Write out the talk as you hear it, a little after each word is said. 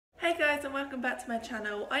Hey guys, and welcome back to my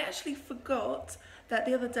channel. I actually forgot that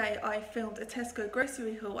the other day I filmed a Tesco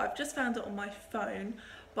grocery haul. I've just found it on my phone,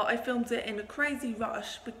 but I filmed it in a crazy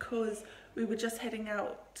rush because we were just heading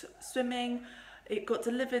out swimming. It got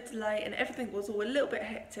delivered late and everything was all a little bit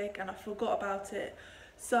hectic and I forgot about it.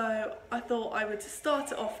 So I thought I would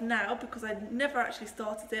start it off now because I never actually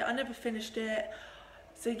started it. I never finished it.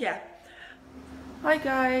 So yeah. Hi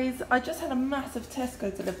guys, I just had a massive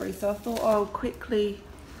Tesco delivery, so I thought I'll quickly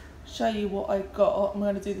show you what I got. I'm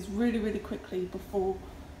going to do this really quickly before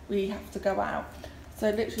we have to go out. So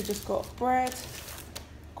I literally just got bread,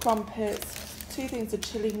 crumpets, 2 things of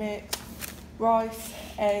chili mix, rice,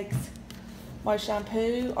 eggs, my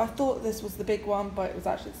shampoo. I thought this was the big one, but it was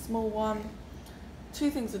actually the small one.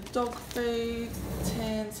 2 things of dog food,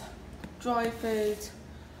 tins, dry food,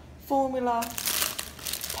 formula,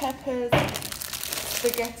 peppers,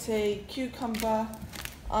 spaghetti, cucumber,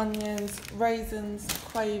 onions, raisins,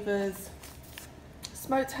 quavers,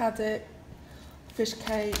 smoked haddock, fish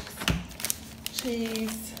cakes,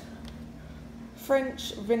 cheese,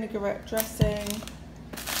 French vinaigrette dressing,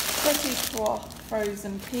 petit pois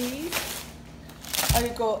frozen peas. I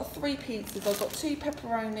got 3 pizzas. I got 2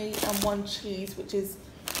 pepperoni and 1 cheese, which is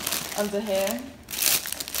under here.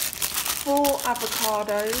 4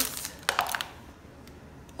 avocados,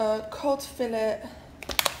 cod fillet,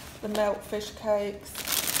 the melt fish cakes,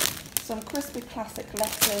 some crispy classic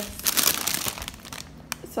lettuce,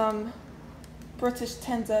 some British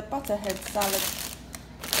tender butterhead salad.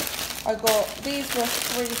 These were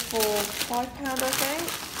 3 for £5 I think.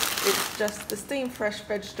 It's just the steamed fresh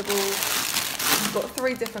vegetables. I've got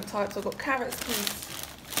 3 different types. I've got carrots, peas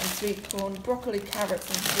and sweet corn, broccoli, carrots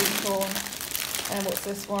and sweet corn, and what's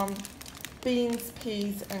this one? Beans,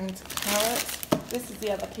 peas and carrots. This is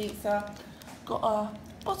the other pizza. Got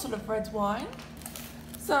a bottle of red wine,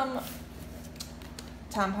 some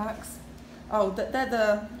Tampax. Oh, they're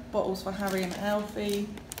the bottles for Harry and Alfie.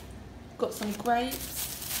 Got some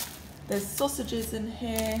grapes. There's sausages in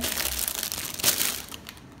here.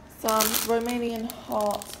 Some Romanian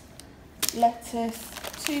heart lettuce.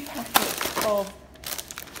 2 packets of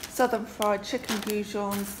southern fried chicken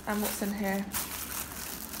goujons. And what's in here?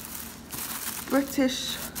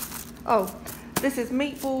 This is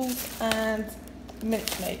meatballs and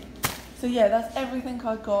mincemeat. So yeah, that's everything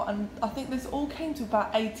I got, and I think this all came to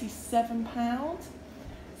about £87.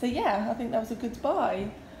 So yeah, I think that was a good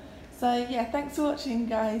buy. So yeah, thanks for watching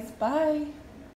guys, bye.